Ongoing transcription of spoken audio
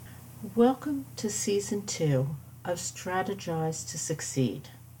Welcome to Season 2 of Strategize to Succeed.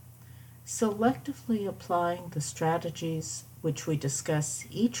 Selectively applying the strategies which we discuss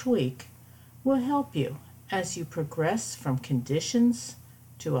each week will help you as you progress from conditions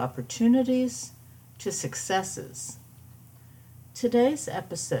to opportunities to successes. Today's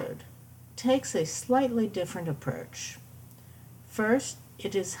episode takes a slightly different approach. First,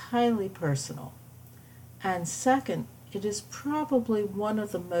 it is highly personal, and second, it is probably one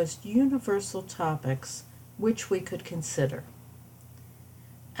of the most universal topics which we could consider.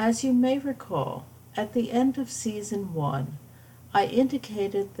 As you may recall, at the end of Season 1, I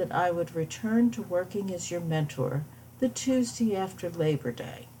indicated that I would return to working as your mentor the Tuesday after Labor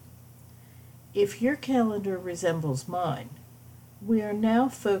Day. If your calendar resembles mine, we are now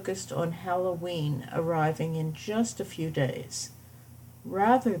focused on Halloween arriving in just a few days,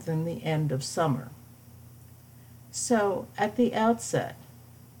 rather than the end of summer. So, at the outset,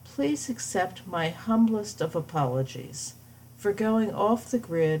 please accept my humblest of apologies for going off the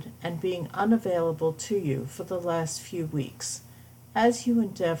grid and being unavailable to you for the last few weeks as you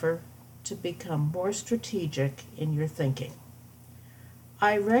endeavor to become more strategic in your thinking.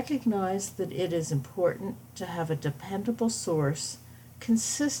 I recognize that it is important to have a dependable source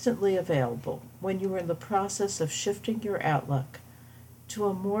consistently available when you are in the process of shifting your outlook to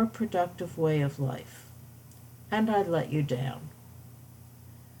a more productive way of life. And I let you down.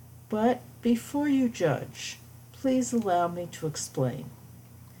 But before you judge, please allow me to explain.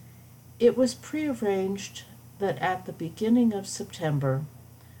 It was prearranged that at the beginning of September,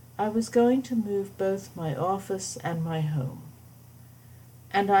 I was going to move both my office and my home.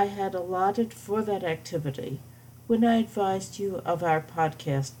 And I had allotted for that activity when I advised you of our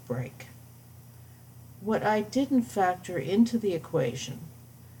podcast break. What I didn't factor into the equation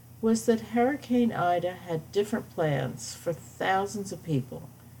was that Hurricane Ida had different plans for thousands of people,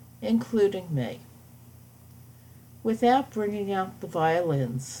 including me. Without bringing out the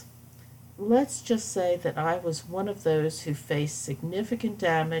violins, let's just say that I was one of those who faced significant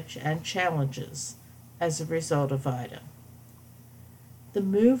damage and challenges as a result of Ida. The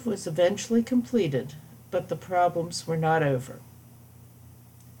move was eventually completed, but the problems were not over.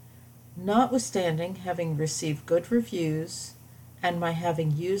 Notwithstanding having received good reviews, and my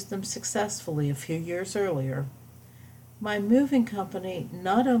having used them successfully a few years earlier, my moving company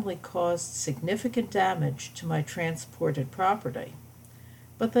not only caused significant damage to my transported property,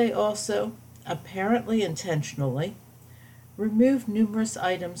 but they also, apparently intentionally, removed numerous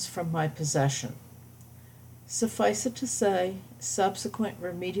items from my possession. Suffice it to say, subsequent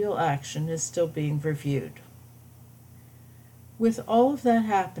remedial action is still being reviewed. With all of that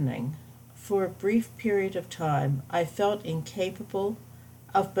happening, for a brief period of time, I felt incapable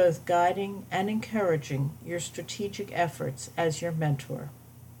of both guiding and encouraging your strategic efforts as your mentor.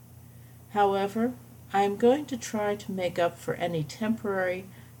 However, I am going to try to make up for any temporary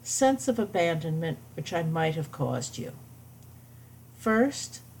sense of abandonment which I might have caused you.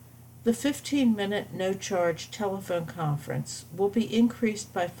 First, the 15-minute no-charge telephone conference will be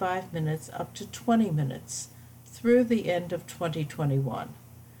increased by 5 minutes up to 20 minutes through the end of 2021.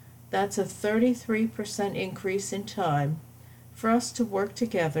 That's a 33% increase in time for us to work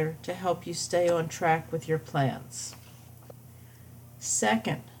together to help you stay on track with your plans.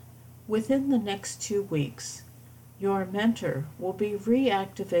 Second, within the next 2 weeks, your mentor will be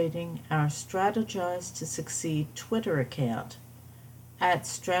reactivating our Strategize to Succeed Twitter account at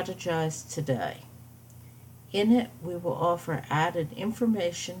Strategize Today. In it, we will offer added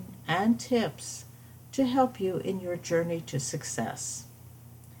information and tips to help you in your journey to success.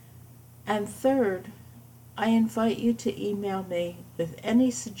 And third, I invite you to email me with any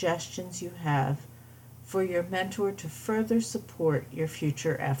suggestions you have for your mentor to further support your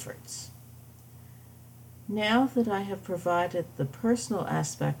future efforts. Now that I have provided the personal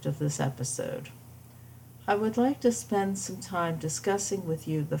aspect of this episode, I would like to spend some time discussing with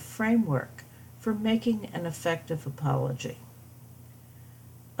you the framework for making an effective apology.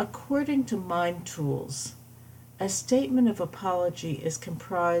 According to Mind Tools, a statement of apology is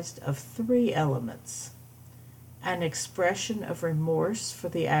comprised of 3 elements: an expression of remorse for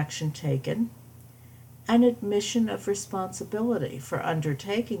the action taken, an admission of responsibility for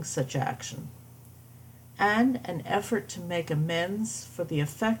undertaking such action, and an effort to make amends for the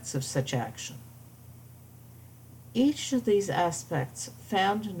effects of such action. Each of these aspects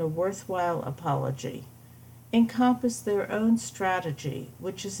found in a worthwhile apology encompass their own strategy,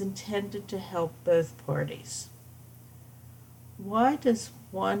 which is intended to help both parties. Why does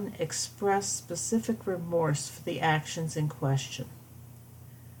one express specific remorse for the actions in question?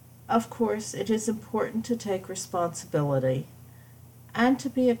 Of course, it is important to take responsibility and to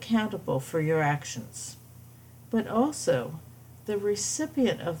be accountable for your actions. But also, the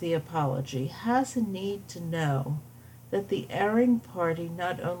recipient of the apology has a need to know that the erring party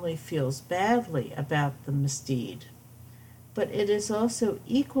not only feels badly about the misdeed, but it is also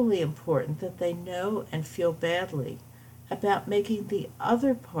equally important that they know and feel badly about making the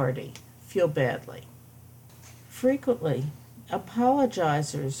other party feel badly. Frequently,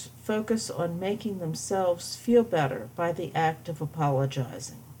 apologizers focus on making themselves feel better by the act of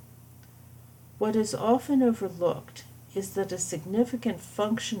apologizing. What is often overlooked is that a significant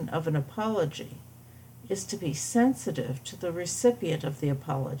function of an apology is to be sensitive to the recipient of the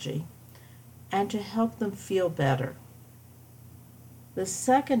apology and to help them feel better. The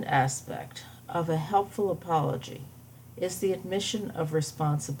second aspect of a helpful apology is the admission of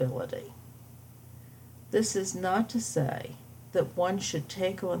responsibility. This is not to say that one should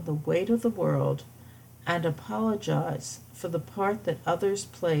take on the weight of the world and apologize for the part that others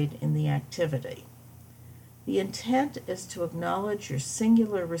played in the activity. The intent is to acknowledge your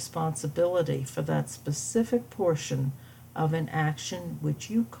singular responsibility for that specific portion of an action which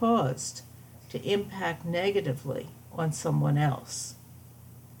you caused to impact negatively on someone else.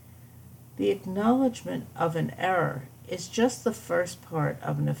 The acknowledgement of an error is just the first part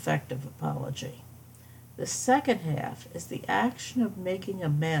of an effective apology. The second half is the action of making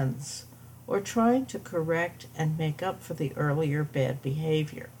amends or trying to correct and make up for the earlier bad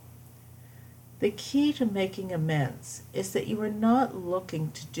behavior. The key to making amends is that you are not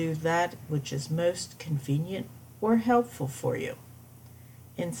looking to do that which is most convenient or helpful for you.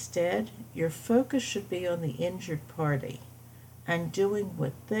 Instead, your focus should be on the injured party and doing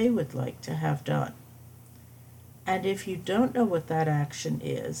what they would like to have done. And if you don't know what that action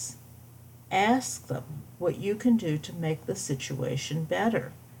is, ask them what you can do to make the situation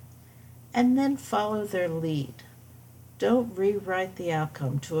better, and then follow their lead. Don't rewrite the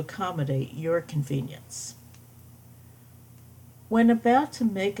outcome to accommodate your convenience. When about to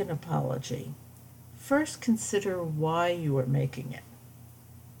make an apology, first consider why you are making it.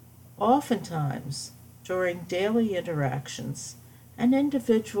 Oftentimes, during daily interactions, an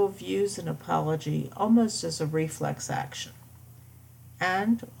individual views an apology almost as a reflex action,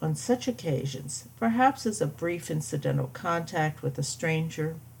 and on such occasions, perhaps as a brief incidental contact with a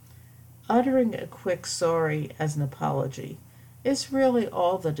stranger, uttering a quick sorry as an apology is really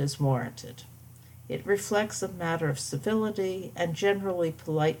all that is warranted. It reflects a matter of civility and generally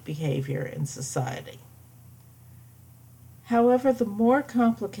polite behavior in society. However, the more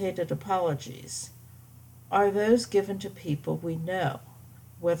complicated apologies are those given to people we know,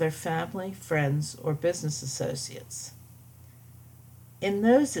 whether family, friends, or business associates. In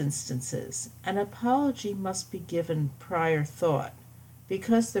those instances, an apology must be given prior thought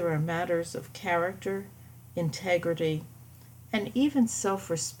because there are matters of character, integrity, and even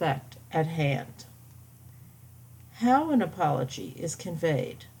self-respect at hand. How an apology is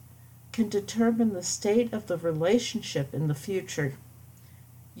conveyed can determine the state of the relationship in the future.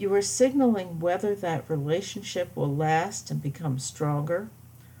 You are signaling whether that relationship will last and become stronger,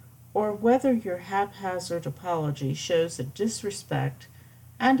 or whether your haphazard apology shows a disrespect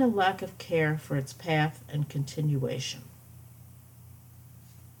and a lack of care for its path and continuation.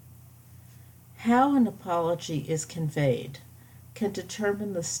 How an apology is conveyed can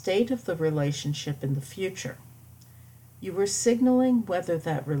determine the state of the relationship in the future. You are signaling whether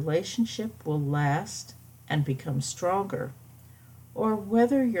that relationship will last and become stronger, or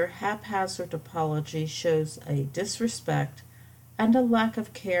whether your haphazard apology shows a disrespect and a lack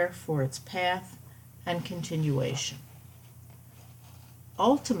of care for its path and continuation.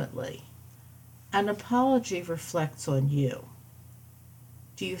 Ultimately, an apology reflects on you.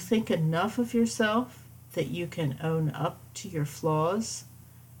 Do you think enough of yourself that you can own up to your flaws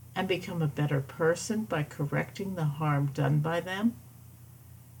and become a better person by correcting the harm done by them?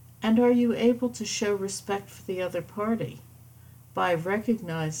 And are you able to show respect for the other party by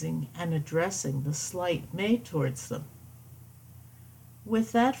recognizing and addressing the slight made towards them?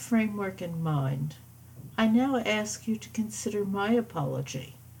 With that framework in mind, I now ask you to consider my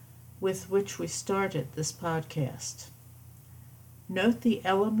apology, with which we started this podcast. Note the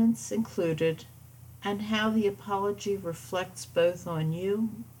elements included and how the apology reflects both on you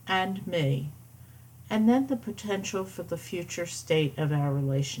and me, and then the potential for the future state of our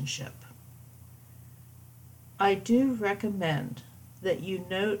relationship. I do recommend that you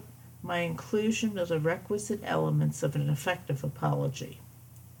note my inclusion of the requisite elements of an effective apology,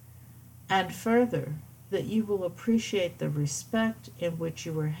 and further, that you will appreciate the respect in which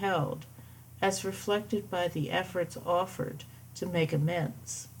you were held as reflected by the efforts offered to make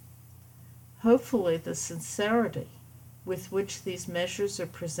amends. Hopefully the sincerity with which these measures are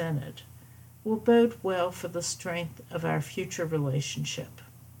presented will bode well for the strength of our future relationship.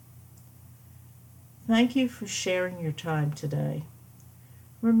 Thank you for sharing your time today.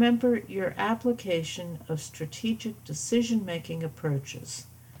 Remember, your application of strategic decision-making approaches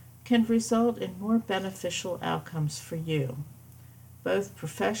can result in more beneficial outcomes for you, both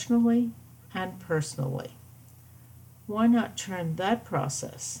professionally and personally. Why not turn that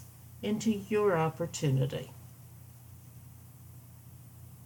process into your opportunity?